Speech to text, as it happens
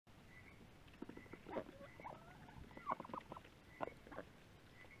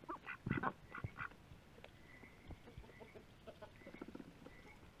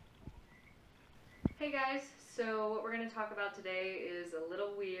Hey guys, so what we're going to talk about today is a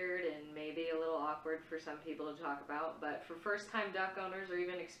little weird and maybe a little awkward for some people to talk about, but for first-time duck owners or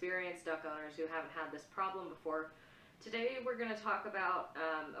even experienced duck owners who haven't had this problem before, today we're going to talk about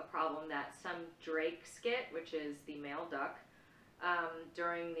a problem that some drakes get, which is the male duck,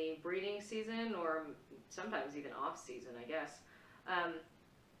 during the breeding season or sometimes even off-season, I guess.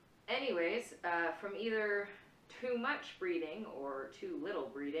 From either too much breeding or too little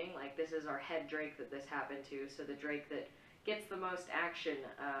breeding, like this is our head drake that this happened to, so the drake that gets the most action,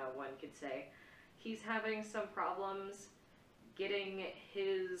 one could say. He's having some problems getting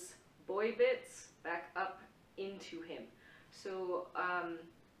his boy bits back up into him. So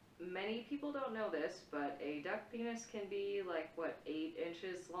many people don't know this, but a duck penis can be like, what, 8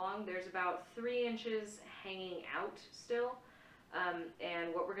 inches long? There's about 3 inches hanging out still.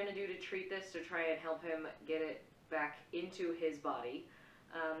 And what we're going to do to treat this, to try and help him get it back into his body,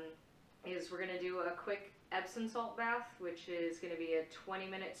 is we're going to do a quick Epsom salt bath, which is going to be a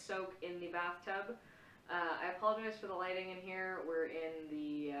 20-minute soak in the bathtub. I apologize for the lighting in here. We're in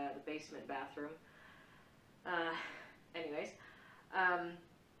the basement bathroom.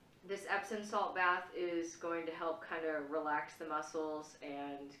 This Epsom salt bath is going to help kind of relax the muscles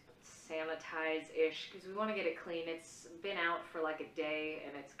and sanitize-ish, because we want to get it clean. It's been out for like a day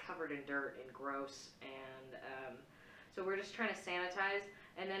and it's covered in dirt and gross, and so we're just trying to sanitize.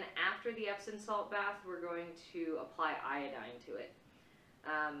 And then after the Epsom salt bath, we're going to apply iodine to it.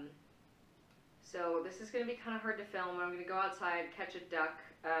 So this is going to be kind of hard to film. I'm going to go outside, catch a duck.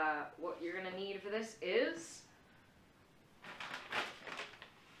 What you're going to need for this is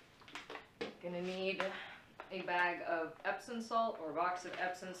going to need a bag of Epsom salt, or a box of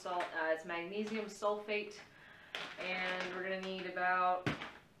Epsom salt. It's magnesium sulfate, and we're going to need about,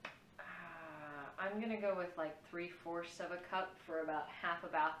 I'm going to go with like 3/4 of a cup for about half a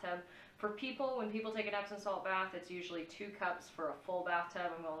bathtub. For people, when people take an Epsom salt bath, it's usually 2 cups for a full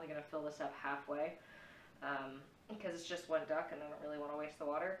bathtub. I'm only going to fill this up halfway because it's just one duck and I don't really want to waste the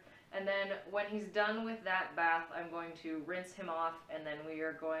water. And then when he's done with that bath, I'm going to rinse him off, and then we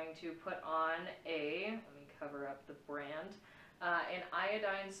are going to put on let me cover up the brand, an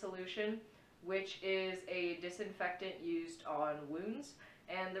iodine solution, which is a disinfectant used on wounds.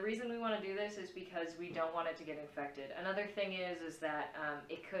 And the reason we want to do this is because we don't want it to get infected. Another thing is that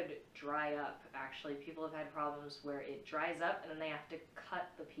it could dry up, actually. People have had problems where it dries up and then they have to cut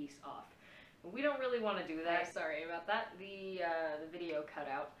the piece off. We don't really want to do that. Sorry about that. The video cut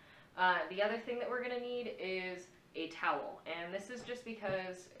out. The other thing that we're going to need is a towel, and this is just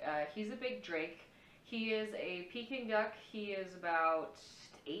because he's a big drake. He is a Pekin duck. He is about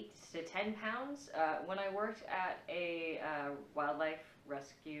 8 to 10 pounds. When I worked at a wildlife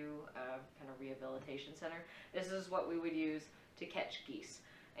rescue kind of rehabilitation center, this is what we would use to catch geese.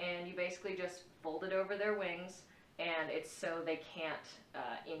 And you basically just fold it over their wings, and it's so they can't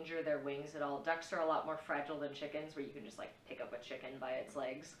injure their wings at all. Ducks are a lot more fragile than chickens, where you can just like pick up a chicken by its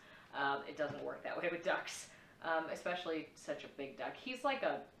legs. It doesn't work that way with ducks, especially such a big duck.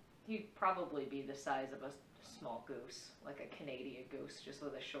 He'd probably be the size of a small goose, like a Canadian goose, just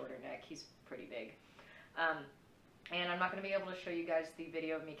with a shorter neck. He's pretty big. And I'm not going to be able to show you guys the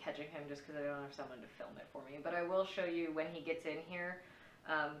video of me catching him just because I don't have someone to film it for me, but I will show you when he gets in here,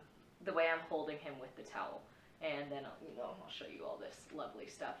 the way I'm holding him with the towel. And then I'll show you all this lovely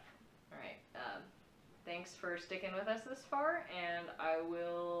stuff. All right. Thanks for sticking with us this far, and I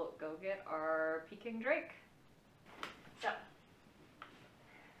will go get our Pekin drake. So,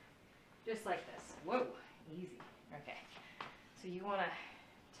 just like this. Whoa, easy. Okay. So you want to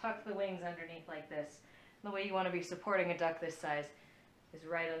tuck the wings underneath like this. The way you want to be supporting a duck this size is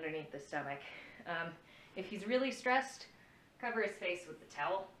right underneath the stomach. If he's really stressed, cover his face with the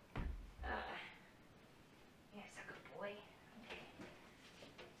towel. Yeah, he's a good boy. Okay.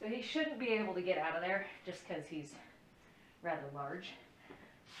 So he shouldn't be able to get out of there just because he's rather large.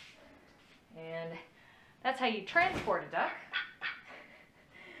 And that's how you transport a duck.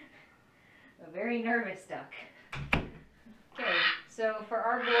 A very nervous duck. Okay, so for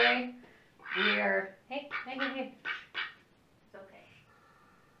our boy, we are, hey. It's okay.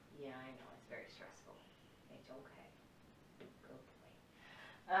 Yeah, I know, it's very stressful. It's okay. Good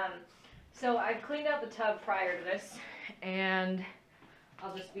boy. So I've cleaned out the tub prior to this, and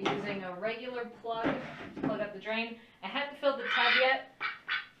I'll just be using a regular plug to plug up the drain. I hadn't filled the tub yet,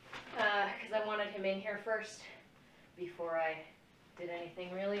 because I wanted him in here first before I did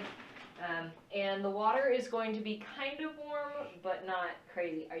anything really. And the water is going to be kind of warm, but not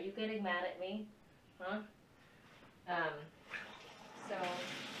crazy. Are you getting mad at me? Huh?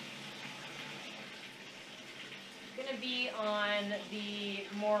 going to be on the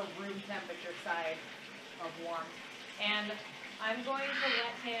more room temperature side of warm. And I'm going to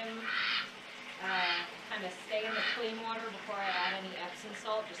let him kind of stay in the clean water before I add any Epsom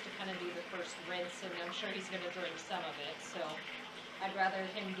salt, just to kind of do the first rinse, and I'm sure he's going to drink some of it, so I'd rather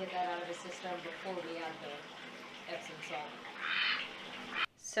him get that out of his system before we add the Epsom salt.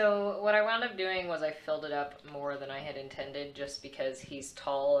 So what I wound up doing was I filled it up more than I had intended, just because he's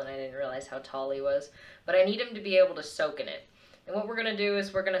tall and I didn't realize how tall he was. But I need him to be able to soak in it. And what we're going to do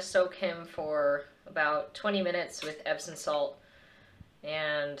is we're going to soak him for about 20 minutes with Epsom salt.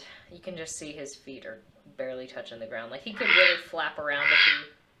 And you can just see his feet are barely touching the ground. Like, he could really flap around if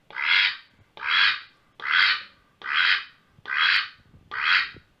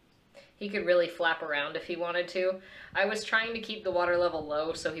he could really flap around if he wanted to. I was trying to keep the water level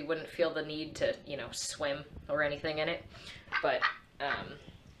low so he wouldn't feel the need to, you know, swim or anything in it. But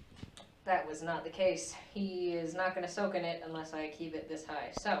that was not the case. He is not going to soak in it unless I keep it this high.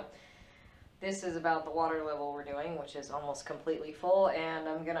 So this is about the water level we're doing, which is almost completely full, and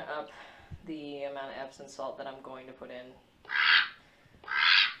I'm going to up the amount of Epsom salt that I'm going to put in.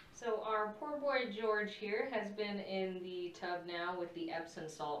 So our poor boy George here has been in the tub now with the Epsom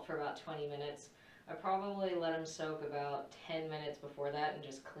salt for about 20 minutes. I probably let him soak about 10 minutes before that in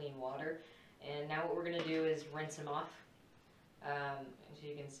just clean water. And now what we're going to do is rinse him off. As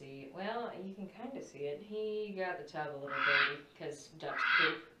you can see, well, you can kind of see it. He got the tub a little dirty because ducks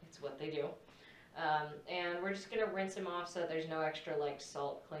poop. It's what they do. And we're just going to rinse him off so that there's no extra like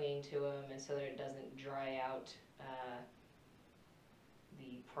salt clinging to him, and so that it doesn't dry out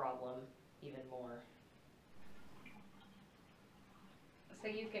the problem even more. So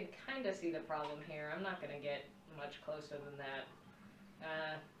you can kind of see the problem here. I'm not going to get much closer than that.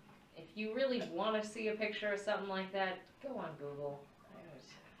 If you really want to see a picture of something like that, go on Google.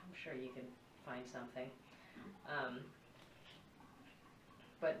 I'm sure you can find something.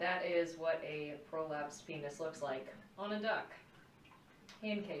 But that is what a prolapsed penis looks like on a duck,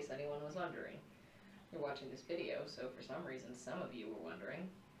 in case anyone was wondering. You're watching this video, so for some reason some of you were wondering.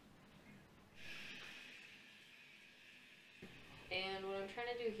 And what I'm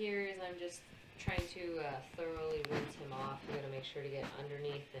trying to do here is I'm just trying to thoroughly rinse him off. I'm going to make sure to get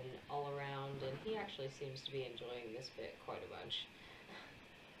underneath and all around, and he actually seems to be enjoying this bit quite a bunch.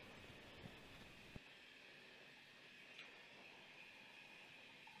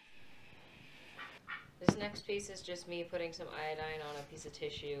 This next piece is just me putting some iodine on a piece of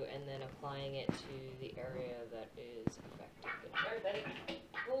tissue and then applying it to the area that is affected. Sorry, buddy.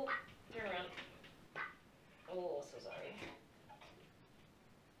 Oh, turn around. Oh, so sorry.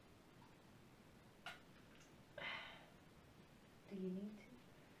 Do you need to?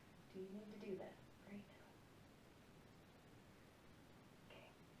 Do you need to do that right now? Okay.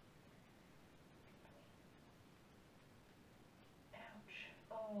 Ouch.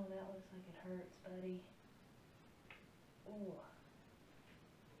 Oh, that looks like it hurts, buddy. Ooh.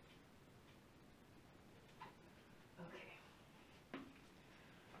 Okay.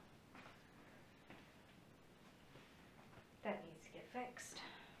 That needs to get fixed.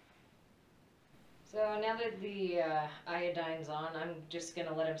 So now that the iodine's on, I'm just going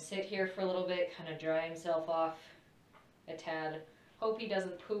to let him sit here for a little bit, kind of dry himself off a tad. Hope he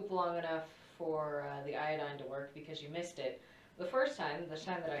doesn't poop long enough for the iodine to work, because you missed it. The first time, the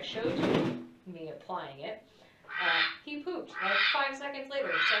time that I showed you me applying it, he pooped like 5 seconds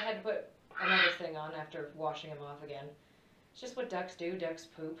later, so I had to put another thing on after washing him off again. It's just what ducks do. Ducks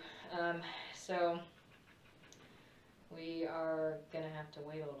poop. So we are going to have to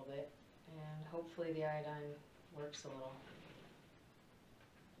wait a little bit, and hopefully the iodine works a little.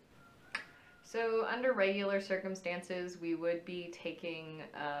 So under regular circumstances, we would be taking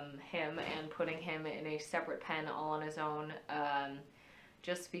him and putting him in a separate pen all on his own,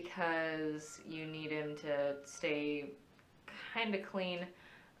 just because you need him to stay kind of clean.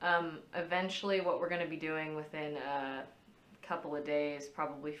 Eventually what we're going to be doing within a couple of days,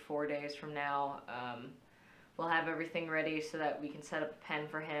 probably 4 days from now, we'll have everything ready so that we can set up a pen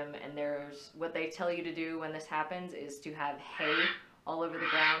for him. And there's what they tell you to do when this happens is to have hay all over the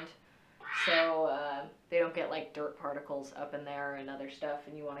ground, so they don't get like dirt particles up in there and other stuff,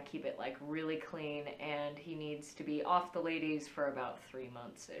 and you want to keep it like really clean. And he needs to be off the ladies for about 3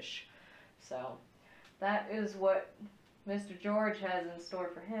 months-ish. So that is what Mr. George has in store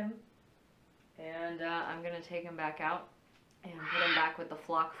for him. And I'm going to take him back out and put him back with the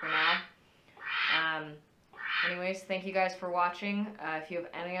flock for now. Anyways, thank you guys for watching. If you have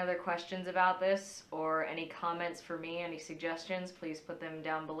any other questions about this or any comments for me, any suggestions, please put them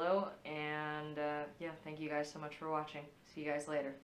down below. And yeah, thank you guys so much for watching. See you guys later.